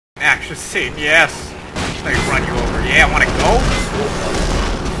action scene, yes. Let me run you over. Yeah, wanna go?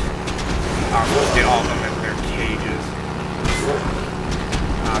 Oh, let's get all of them in their cages.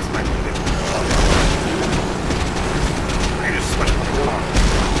 This might be difficult. I can just switch to the car.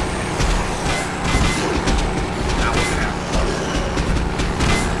 Not working out.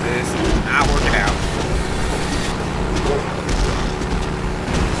 This is not working out.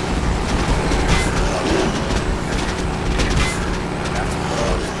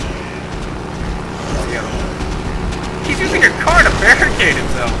 He's using a car to barricade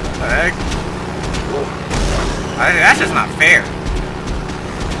himself. What the heck? That's just not fair.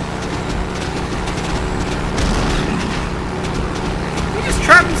 He just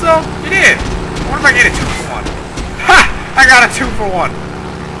trapped himself? He did. What if I get a 2 for 1? Ha! I got a 2 for 1.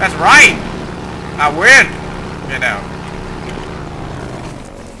 That's right. I win. You know.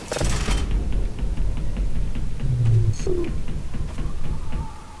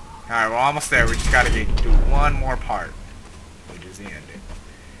 Alright, we're almost there. We just gotta do one more part, which is the ending.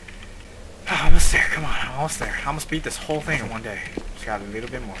 Oh, almost there. Come on, I'm almost there. I almost beat this whole thing in one day. Just got a little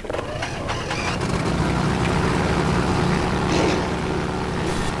bit more.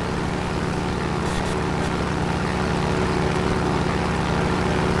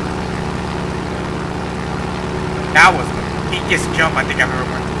 That was the peakiest jump I think I've ever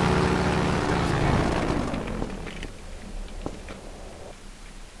went.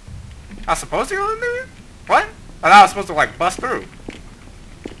 I was supposed to go in there? What? I thought I was supposed to like bust through.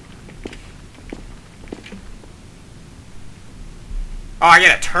 Oh, I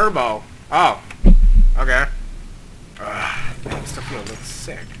get a turbo. Oh. Okay. I still feel a little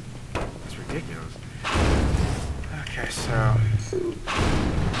sick. That's ridiculous. Okay, so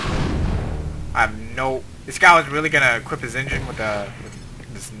I have no... This guy was really gonna equip his engine with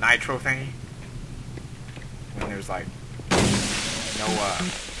this nitro thingy. When there's like no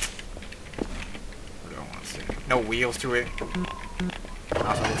no wheels to it.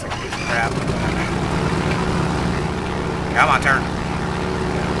 Also looks like a piece of crap. Come on, turn.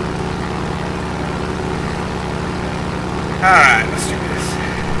 Alright, let's do this.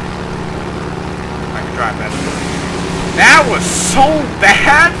 I can drive better. That was so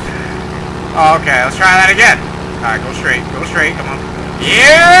bad! Oh, okay, let's try that again. Alright, go straight, come on.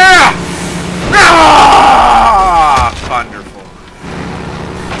 Yeah! Ah! Wonderful.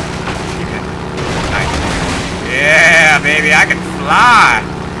 Yeah, baby, I can fly.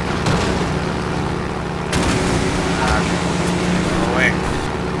 Go away.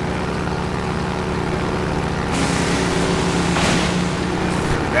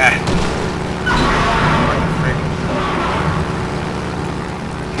 Bad.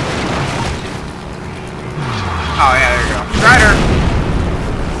 Oh yeah, there you go. Strider.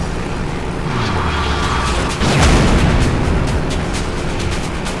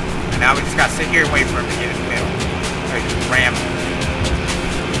 And now we just gotta sit here and wait for him to get in the middle. Ram.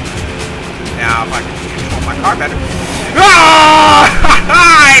 Now if I can control my car better. Oh!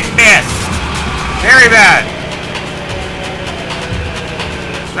 I missed! Very bad.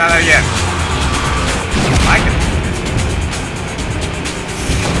 Let's try that again. I can.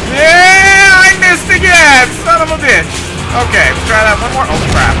 Yeah! I missed again! Son of a bitch! Okay, let's try that one more. Oh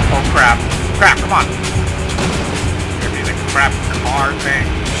crap. Oh crap. Crap, come on. Maybe the crap car thing.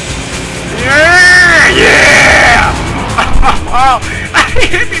 Yeah! Yeah! Oh, he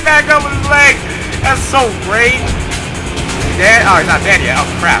hit me back up with his leg. That's so great. He's dead? Oh, he's not dead yet. Oh,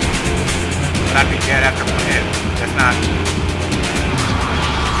 crap. But I'd be dead after one hit. That's not...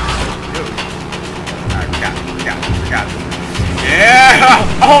 Dude. Alright, we got it. Yeah!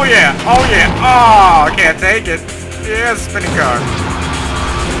 Oh, yeah! Oh, yeah! Oh, I can't take it. Yeah, spinning car.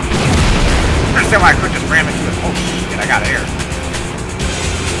 I understand why I couldn't just ram into it. Oh, shit, I got air.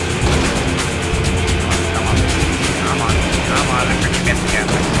 Come on, I freaking missed again.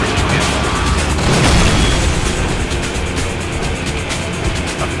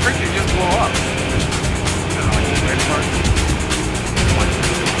 The frick did just blow up? I don't know what you ready for it.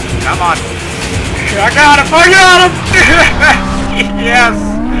 Come on. I got him! I got him! Yes!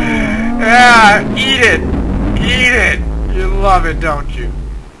 Yeah, eat it! Eat it! You love it, don't you?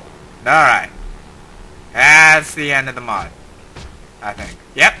 Alright. That's the end of the mod. I think.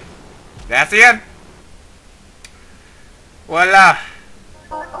 Yep. That's the end. Voila!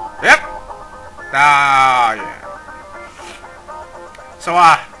 Yep! Oh, yeah. So,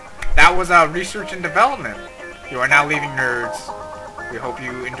 that was, research and development. You are now leaving, nerds. We hope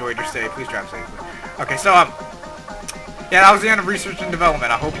you enjoyed your stay. Please drive safely. Okay, so, yeah, that was the end of research and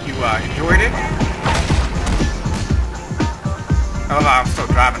development. I hope you, enjoyed it. I love how I'm still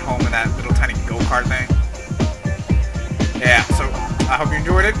driving home in that little tiny go-kart thing. Yeah, so, I hope you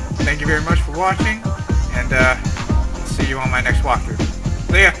enjoyed it. Thank you very much for watching, and see you on my next walkthrough.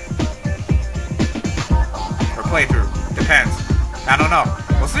 See ya. Or playthrough. Depends. I don't know.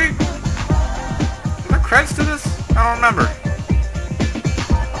 We'll see. Are there credits to this? I don't remember.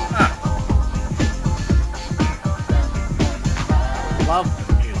 Huh. Love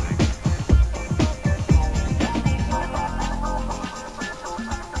the music.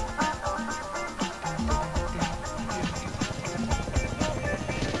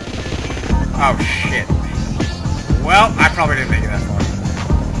 Oh shit. Well, I probably didn't make it that far.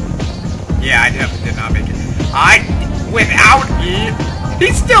 Yeah, I definitely did not make it. Without E,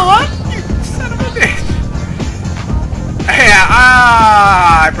 he's still up? You son of a bitch. Yeah,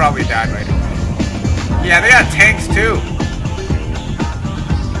 I probably died right now. Yeah, they got tanks too.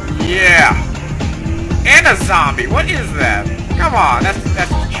 Yeah. And a zombie. What is that? Come on, that's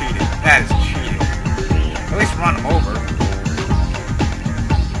just cheating. That is cheating. At least run them over.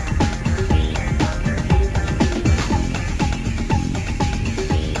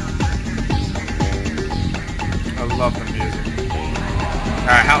 I love the music.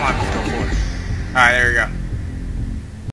 Alright, how long does it go for? Alright, there we go.